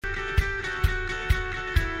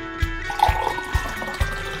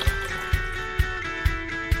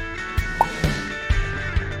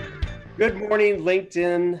Good morning,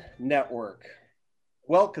 LinkedIn Network.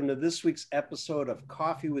 Welcome to this week's episode of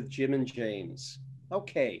Coffee with Jim and James.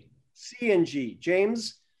 Okay, CNG.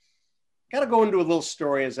 James, got to go into a little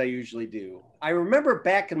story as I usually do. I remember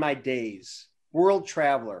back in my days, world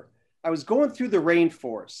traveler, I was going through the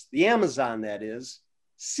rainforest, the Amazon that is.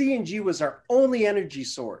 CNG was our only energy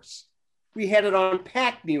source. We had it on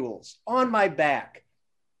pack mules, on my back,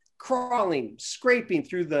 crawling, scraping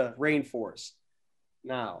through the rainforest.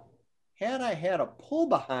 Now, had I had a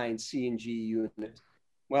pull-behind CNG unit,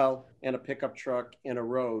 well, and a pickup truck and a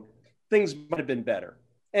road, things might have been better.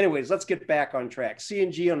 Anyways, let's get back on track.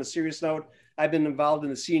 CNG, on a serious note, I've been involved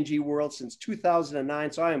in the CNG world since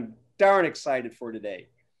 2009, so I am darn excited for today.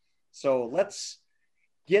 So let's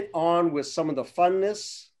get on with some of the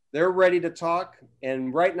funness. They're ready to talk,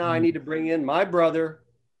 and right now I need to bring in my brother.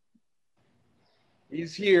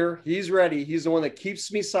 He's here. He's ready. He's the one that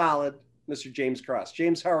keeps me solid. Mr. James Cross.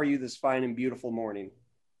 James, how are you this fine and beautiful morning?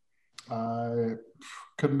 I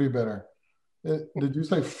couldn't be better. Did you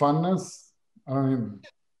say funness? I don't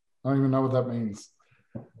even know what that means.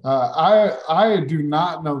 I do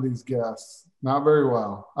not know these guests, not very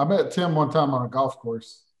well. I met Tim one time on a golf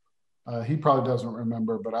course. He probably doesn't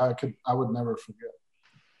remember, but I would never forget.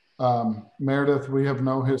 Meredith, we have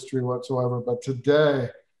no history whatsoever, but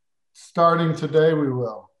starting today, we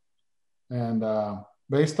will. And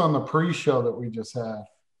based on the pre-show that we just had,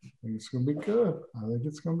 I think it's going to be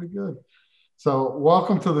good. So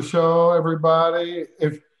welcome to the show, everybody.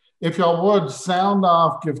 If y'all would sound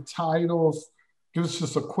off, give titles, give us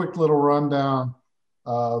just a quick little rundown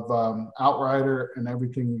of Outrider and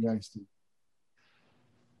everything you guys do.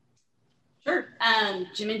 Sure.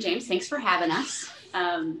 Jim and James, thanks for having us.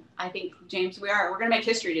 I think, James, we're going to make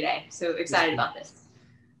history today. So excited about this.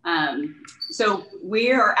 So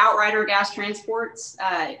we are Outrider Gas Transports.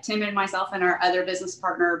 Tim and myself and our other business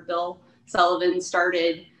partner, Bill Sullivan,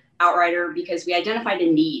 started Outrider because we identified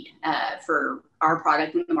a need for our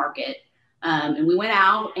product in the market. And we went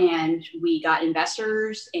out and we got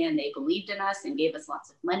investors, and they believed in us and gave us lots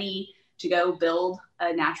of money to go build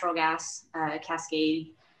a natural gas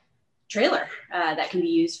cascade trailer that can be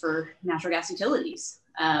used for natural gas utilities.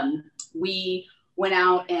 We went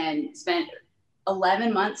out and spent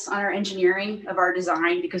 11 months on our engineering of our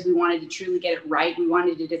design because we wanted to truly get it right. We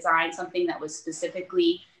wanted to design something that was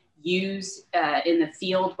specifically used in the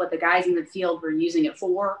field, what the guys in the field were using it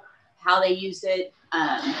for, how they used it.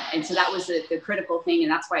 And so that was the critical thing.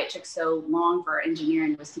 And that's why it took so long for our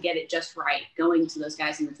engineering, was to get it just right, going to those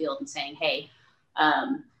guys in the field and saying, hey,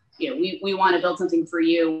 we want to build something for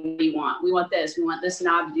you. What do you want? We want this. We want this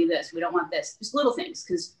knob to do this. We don't want this. Just little things,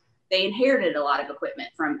 because they inherited a lot of equipment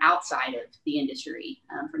from outside of the industry,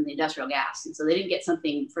 from the industrial gas. And so they didn't get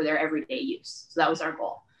something for their everyday use. So that was our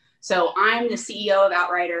goal. So I'm the CEO of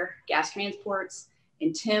Outrider Gas Transports,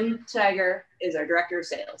 and Tim Tiger is our Director of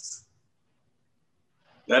Sales.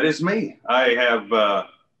 That is me. I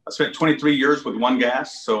spent 23 years with One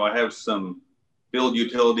Gas, so I have some field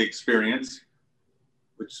utility experience,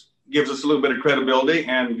 which gives us a little bit of credibility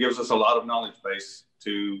and gives us a lot of knowledge base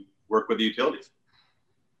to work with the utilities.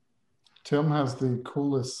 Tim has the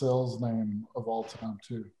coolest sales name of all time,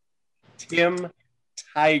 too. Tim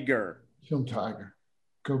Tiger. Tim Tiger.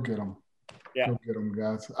 Go get him. Yeah. Go get him,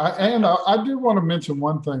 guys. I do want to mention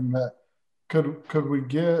one thing, that could we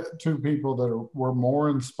get two people that were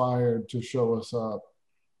more inspired to show us up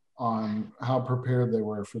on how prepared they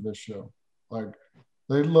were for this show? Like,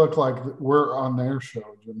 they look like we're on their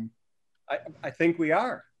show, Jimmy. I think we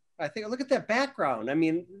are. I think, look at that background. I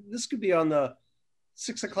mean, this could be on the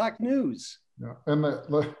 6 o'clock news. Yeah, and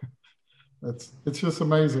it's just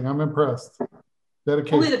amazing. I'm impressed.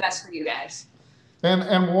 Dedication. Only the best for you guys.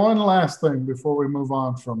 And one last thing before we move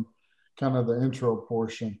on from kind of the intro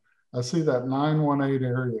portion. I see that 918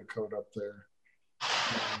 area code up there.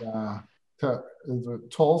 And, is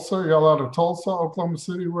it Tulsa? Y'all out of Tulsa, Oklahoma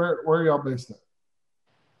City? Where are y'all based at?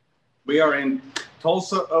 We are in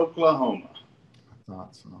Tulsa, Oklahoma. I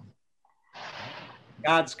thought so.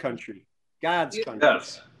 God's country. God's country.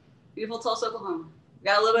 Yes. Beautiful Tulsa, Oklahoma. We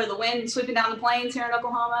got a little bit of the wind sweeping down the plains here in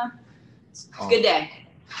Oklahoma. It's a good day.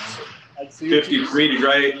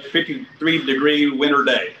 53 degree winter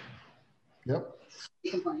day. Yep.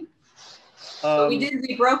 Complain.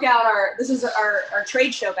 We broke out this is our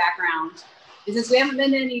trade show background. Since we haven't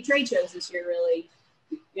been to any trade shows this year, really,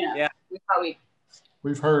 Yeah.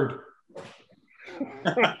 We've heard.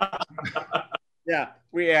 Yeah,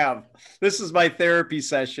 we have. This is my therapy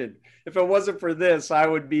session. If it wasn't for this, I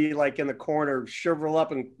would be like in the corner, shrivel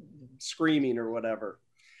up and screaming or whatever.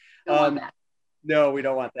 Don't want that. No, we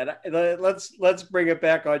don't want that. Let's bring it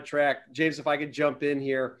back on track. James, if I could jump in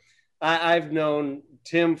here. I've known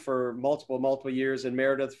Tim for multiple years and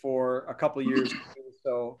Meredith for a couple of years too.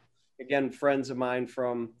 So again, friends of mine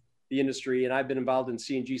from the industry, and I've been involved in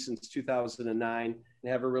CNG since 2009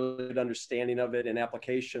 and have a really good understanding of it and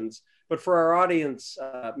applications. But for our audience,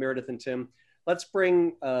 Meredith and Tim, let's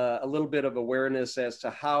bring a little bit of awareness as to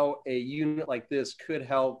how a unit like this could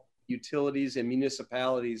help utilities and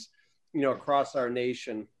municipalities, across our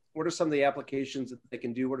nation. What are some of the applications that they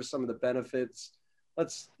can do? What are some of the benefits?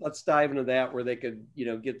 Let's dive into that where they could,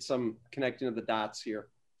 get some connecting of the dots here.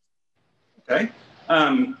 Okay.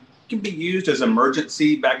 Can be used as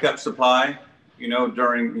emergency backup supply,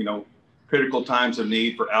 during, critical times of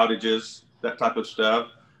need for outages, that type of stuff.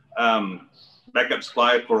 Backup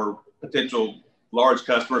supply for potential large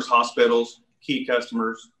customers, hospitals, key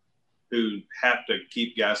customers who have to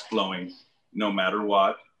keep gas flowing no matter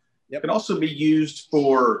what. Yep. It can also be used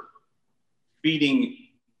for feeding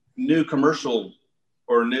new commercial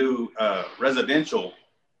or new residential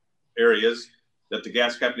areas that the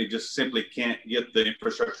gas company just simply can't get the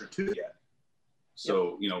infrastructure to yet.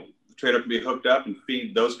 So, the trailer can be hooked up and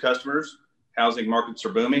feed those customers. Housing markets are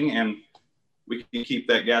booming, and we can keep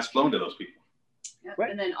that gas flowing to those people. Yep.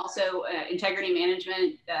 Right. And then also integrity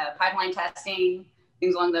management, pipeline testing,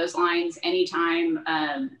 things along those lines. Anytime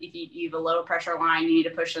if you have a low pressure line, you need to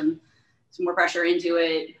push some more pressure into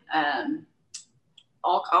it.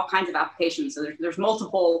 All kinds of applications. So there's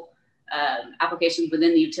multiple applications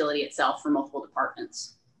within the utility itself for multiple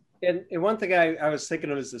departments. And one thing I was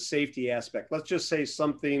thinking of is the safety aspect. Let's just say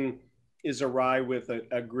something is awry with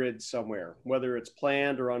a grid somewhere, whether it's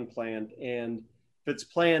planned or unplanned. And if it's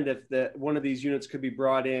planned, if one of these units could be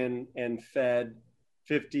brought in and fed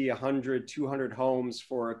 50, 100, 200 homes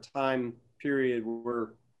for a time period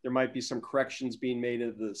where there might be some corrections being made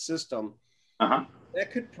of the system,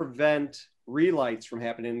 that could prevent relights from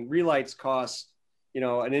happening. Relights cost,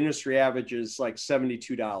 an industry average is like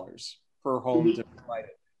 $72 per home to provide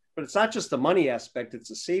it. But it's not just the money aspect, it's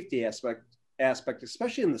the safety aspect,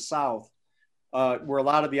 especially in the South, where a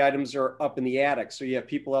lot of the items are up in the attic. So you have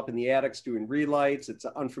people up in the attics doing relights. It's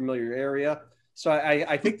an unfamiliar area. So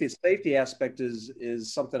I think the safety aspect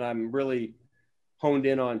is something I'm really honed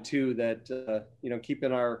in on too, that,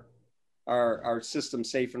 keeping our system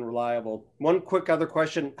safe and reliable. One quick other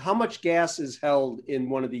question: how much gas is held in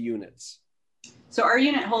one of the units? So our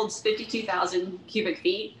unit holds 52,000 cubic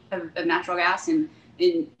feet of natural gas. And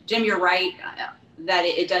Jim, you're right that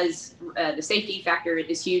it does, the safety factor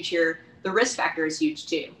is huge here. The risk factor is huge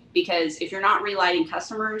too, because if you're not relighting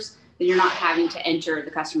customers, then you're not having to enter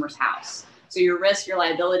the customer's house. So your risk, your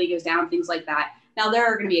liability goes down, things like that. Now there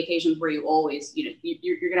are going to be occasions where you always, you're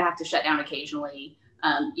going to have to shut down occasionally.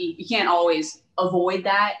 You can't always avoid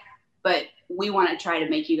that, but we want to try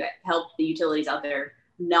to help the utilities out there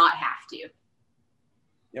not have to.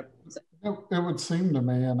 Yep. It would seem to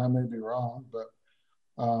me, and I may be wrong, but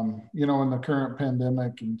in the current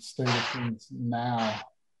pandemic and state of things now,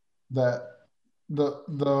 that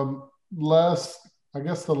the less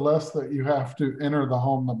that you have to enter the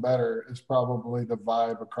home, the better is probably the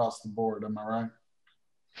vibe across the board. Am I right?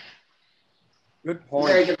 Good point.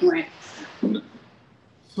 Very good point.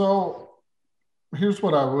 So here's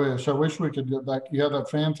what I wish we could get back. You had that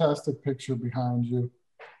fantastic picture behind you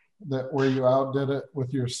where you outdid it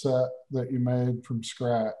with your set that you made from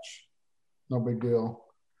scratch. No big deal.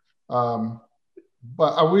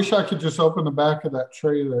 But I wish I could just open the back of that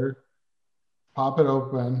trailer, pop it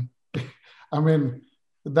open. I mean,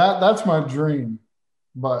 that's my dream.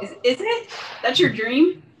 But is it? That's your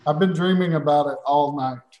dream? I've been dreaming about it all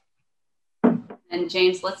night. And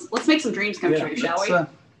James, let's make some dreams come true, shall we?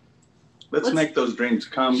 Let's make those dreams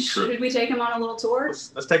come true. Should we take him on a little tour?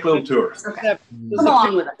 Let's take a little tour. Okay. Come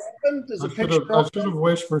along with us. I should have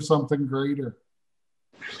wished for something greater.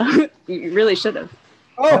 You really should have.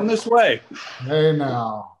 Come this way. Hey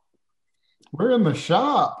now, we're in the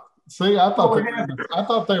shop. See, I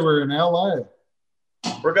thought they were in LA.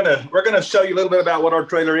 We're gonna show you a little bit about what our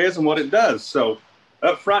trailer is and what it does. So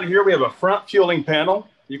up front here we have a front fueling panel.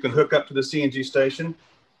 You can hook up to the CNG station,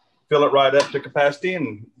 fill it right up to capacity,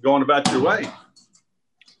 and go on about your way.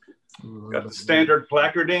 Got the standard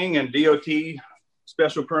placarding and DOT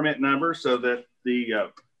special permit number so that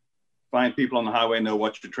the fine people on the highway know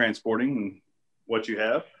what you're transporting and what you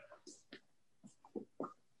have.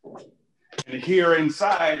 And here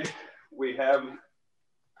inside, we have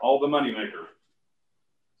all the moneymaker.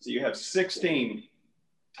 So you have 16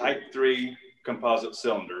 Type 3 composite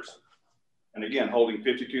cylinders. And again, holding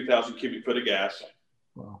 52,000 cubic foot of gas.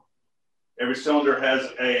 Wow. Every cylinder has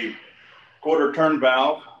a quarter turn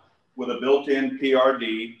valve with a built-in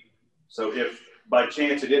PRD. So if by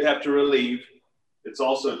chance it did have to relieve, It's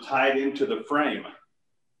also tied into the frame.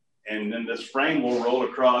 And then this frame will roll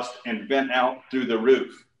across and vent out through the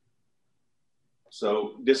roof.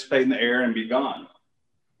 So dissipating the air and be gone.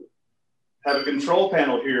 Have a control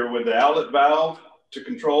panel here with the outlet valve to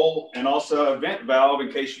control, and also a vent valve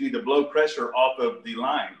in case you need to blow pressure off of the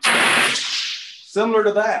line. Similar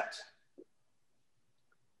to that,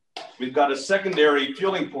 we've got a secondary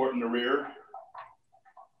fueling port in the rear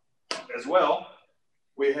as well.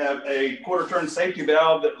 We have a quarter turn safety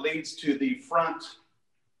valve that leads to the front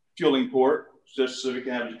fueling port, just so we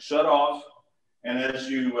can have it shut off. And as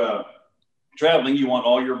you traveling, you want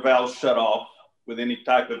all your valves shut off with any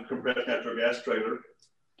type of compressed natural gas trailer.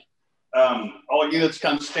 All units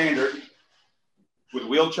come standard with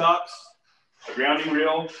wheel chocks, a grounding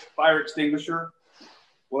reel, fire extinguisher.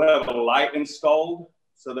 We'll have a light installed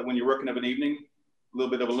so that when you're working of an evening, a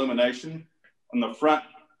little bit of illumination. On the front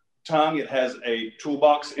tongue, it has a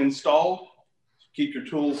toolbox installed. Keep your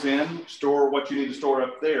tools in, store what you need to store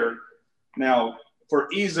up there. Now,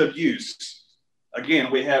 for ease of use,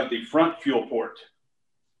 again, we have the front fuel port.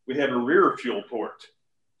 We have a rear fuel port,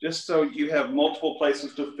 just so you have multiple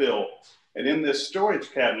places to fill. And in this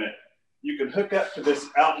storage cabinet, you can hook up to this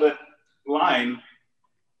outlet line,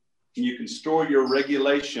 and you can store your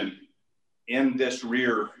regulation in this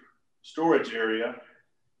rear storage area.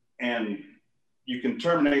 And you can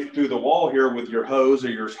terminate through the wall here with your hose or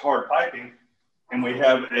your hard piping. And we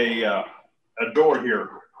have a door here.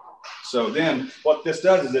 So then what this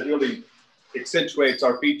does is it really accentuates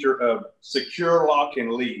our feature of secure lock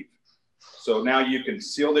and leave. So now you can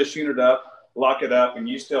seal this unit up, lock it up, and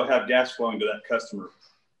you still have gas flowing to that customer.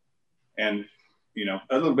 And, you know,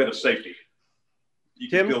 a little bit of safety. You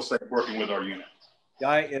can feel safe working with our unit.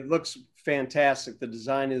 Yeah, it looks fantastic. The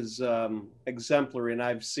design is exemplary, and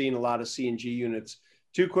I've seen a lot of CNG units.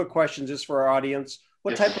 Two quick questions just for our audience.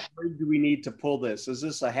 What type of rig do we need to pull this? Is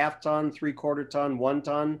this a 1/2 ton, 3/4 ton, 1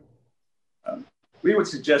 ton? We would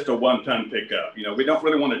suggest a 1 ton pickup. You know, we don't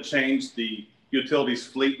really want to change the utilities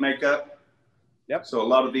fleet makeup. Yep. So a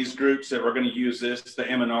lot of these groups that are going to use this, the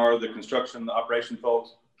M&R, the construction, the operation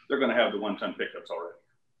folks, they're going to have the 1 ton pickups already.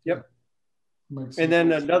 Yep. And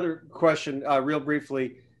then another question, real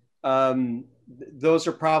briefly. Those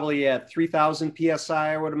are probably at 3,000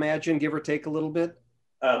 PSI, I would imagine, give or take a little bit.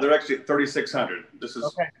 They're actually at 3,600. This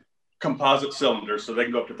is composite cylinders, so they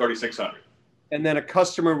can go up to 3,600. And then a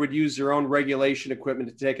customer would use their own regulation equipment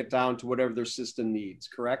to take it down to whatever their system needs,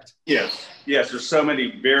 correct? Yes. Yes, there's so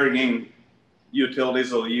many varying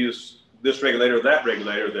utilities that'll use this regulator or that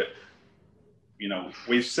regulator that, you know,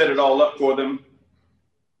 we've set it all up for them,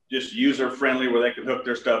 just user-friendly where they can hook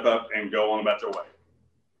their stuff up and go on about their way.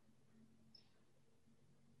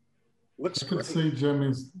 I could see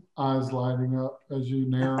Jimmy's eyes lighting up as you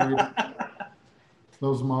narrate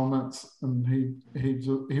those moments, and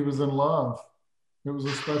he was in love. It was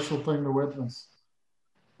a special thing to witness.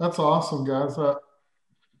 That's awesome, guys.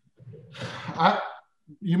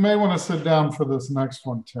 You may want to sit down for this next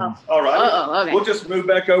one, Tim. All right. Okay. We'll just move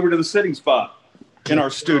back over to the sitting spot in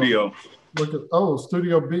our studio. Look at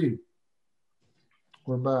Studio B.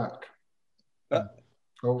 We're back.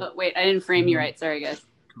 Oh, wait, I didn't frame you right. Sorry, guys.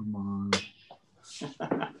 Come on.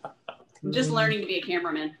 I'm just learning to be a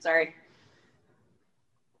cameraman. Sorry.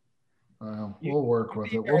 We'll work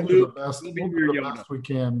with it. We'll do the best. We'll do the best we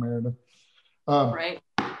can, Meredith. Right.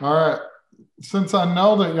 All right. Since I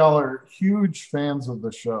know that y'all are huge fans of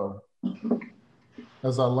the show,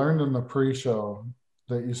 as I learned in the pre-show,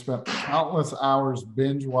 that you spent countless hours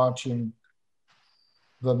binge watching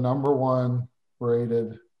the #1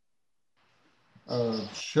 rated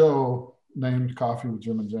show named Coffee with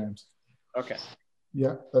Jim and James. Okay.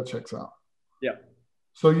 Yeah, that checks out. Yeah.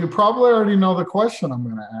 So you probably already know the question I'm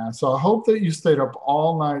going to ask. So I hope that you stayed up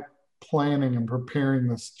all night planning and preparing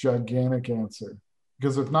this gigantic answer.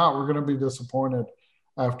 Because if not, we're going to be disappointed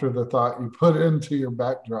after the thought you put into your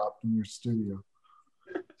backdrop in your studio.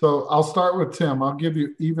 So I'll start with Tim. I'll give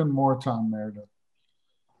you even more time, Meredith.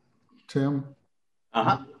 Tim,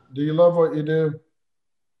 do you love what you do?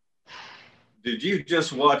 Did you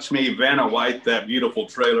just watch me Vanna White that beautiful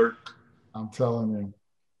trailer? I'm telling you.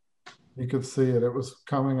 You could see it. It was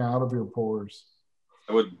coming out of your pores.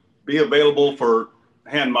 I would be available for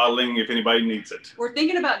hand modeling if anybody needs it. We're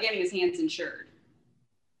thinking about getting his hands insured.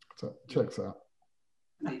 So checks out.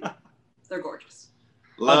 I mean, they're gorgeous.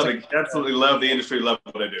 Love it. Absolutely love the industry. Love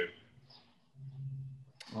what I do.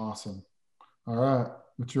 Awesome. All right.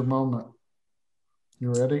 It's your moment.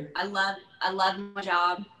 You ready? I love my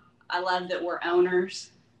job. I love that we're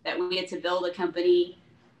owners, that we get to build a company,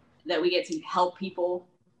 that we get to help people.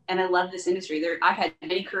 And I love this industry. I've had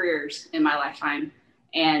many careers in my lifetime,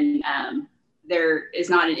 and there is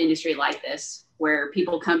not an industry like this where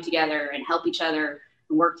people come together and help each other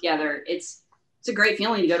and work together. It's a great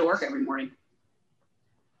feeling to go to work every morning.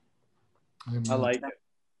 I like it.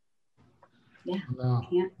 Yeah. No,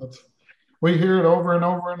 we hear it over and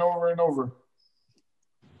over and over and over.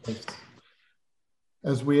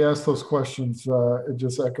 As we ask those questions, it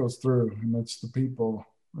just echoes through, and it's the people.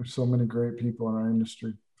 There's so many great people in our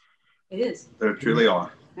industry. It is. There truly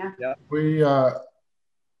are. Yeah.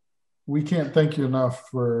 We can't thank you enough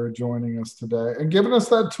for joining us today and giving us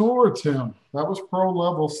that tour, Tim. That was pro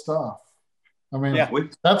level stuff. I mean,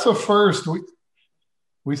 that's a first.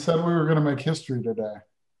 We said we were going to make history today.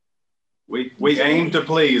 We aim to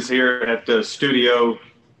please here at the Studio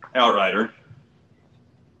Outrider.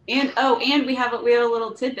 And we have a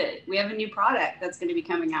little tidbit. We have a new product that's going to be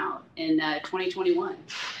coming out in 2021.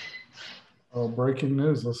 Oh, breaking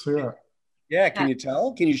news! Let's hear it. Yeah, can you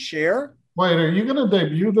tell? Can you share? Wait, are you going to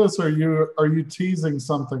debut this, or are you teasing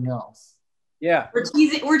something else? Yeah,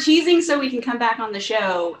 we're teasing so we can come back on the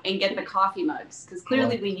show and get the coffee mugs because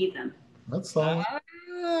clearly we need them. That's solid.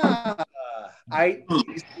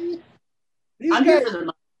 These I'm guys, here for the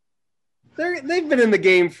mugs. they've been in the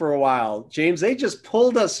game for a while, James. They just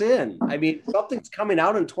pulled us in. I mean, something's coming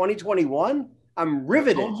out in 2021. I'm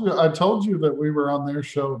riveted. I told you that we were on their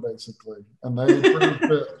show, basically, and they proved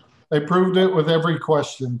it. They proved it with every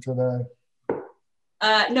question today.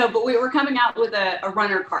 No, but we were coming out with a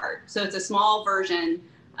runner cart. So it's a small version.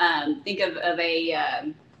 Think of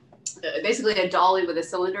a basically a dolly with a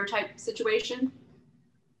cylinder type situation.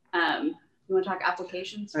 You want to talk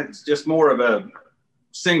applications? It's just more of a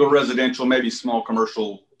single residential, maybe small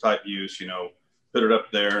commercial type use, put it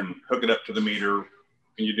up there and hook it up to the meter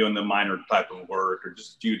when you're doing the minor type of work or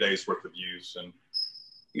just a few days worth of use, and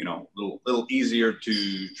little easier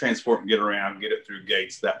to transport and get around, get it through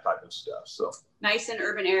gates, that type of stuff. So nice in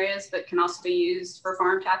urban areas, but can also be used for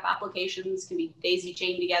farm tap applications, can be daisy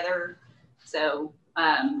chained together. So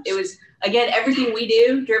it was, again, everything we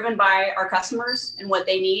do driven by our customers and what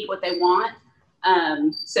they need, what they want.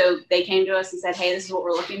 So they came to us and said, hey, this is what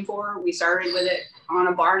we're looking for. We started with it on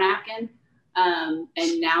a bar napkin.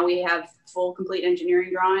 And now we have full complete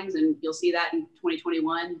engineering drawings, and you'll see that in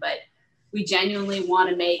 2021. But we genuinely want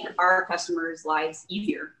to make our customers' lives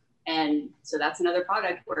easier. And so that's another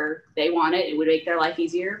product where they want it. It would make their life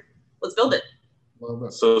easier. Let's build it. Love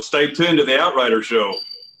it. So stay tuned to the Outrider show.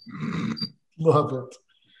 Love it.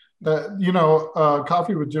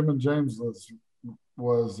 Coffee with Jim and James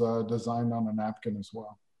was designed on a napkin as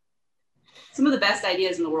well. Some of the best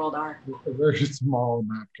ideas in the world are. A very small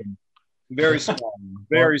napkin. Very small.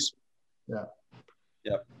 Very small. Yeah.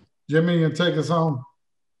 Yep. Jimmy, you take us home.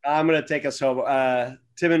 I'm going to take us home.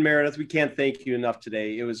 Tim and Meredith, we can't thank you enough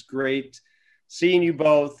today. It was great seeing you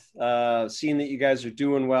both, seeing that you guys are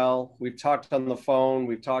doing well. We've talked on the phone.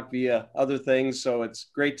 We've talked via other things. So it's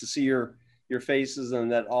great to see your faces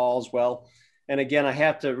and that all's well. And again, I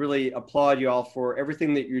have to really applaud you all for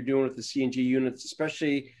everything that you're doing with the CNG units,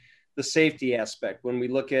 especially the safety aspect. When we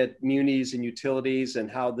look at munis and utilities and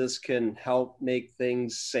how this can help make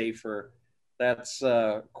things safer, that's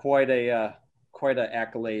quite an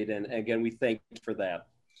accolade. And again, we thank you for that.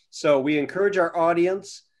 So we encourage our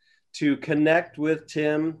audience to connect with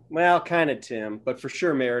Tim. Well, kind of Tim, but for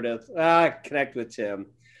sure Meredith. Connect with Tim.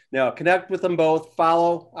 No, connect with them both.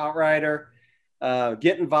 Follow Outrider.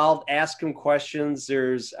 Get involved. Ask them questions.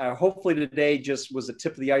 There's hopefully today just was a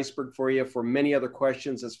tip of the iceberg for you for many other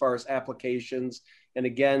questions as far as applications. And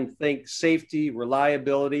again, think safety,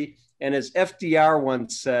 reliability. And as FDR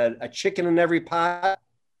once said, a chicken in every pot.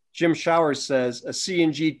 Jim Showers says a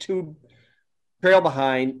CNG tube trail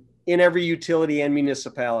behind in every utility and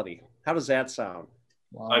municipality. How does that sound?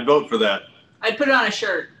 Wow. I'd vote for that. I'd put it on a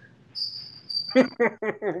shirt.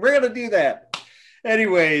 We're going to do that.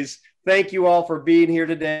 Anyways, thank you all for being here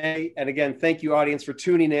today. And again, thank you, audience, for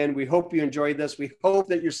tuning in. We hope you enjoyed this. We hope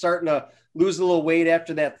that you're starting to lose a little weight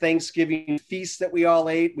after that Thanksgiving feast that we all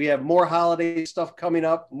ate. We have more holiday stuff coming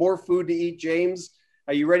up, more food to eat. James,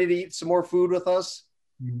 are you ready to eat some more food with us?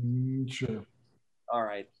 Sure. All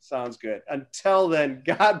right. Sounds good. Until then,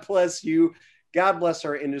 God bless you. God bless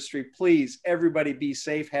our industry. Please, everybody be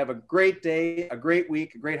safe. Have a great day, a great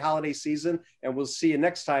week, a great holiday season. And we'll see you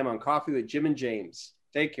next time on Coffee with Jim and James.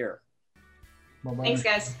 Take care. Bye-bye. Thanks,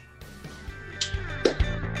 guys.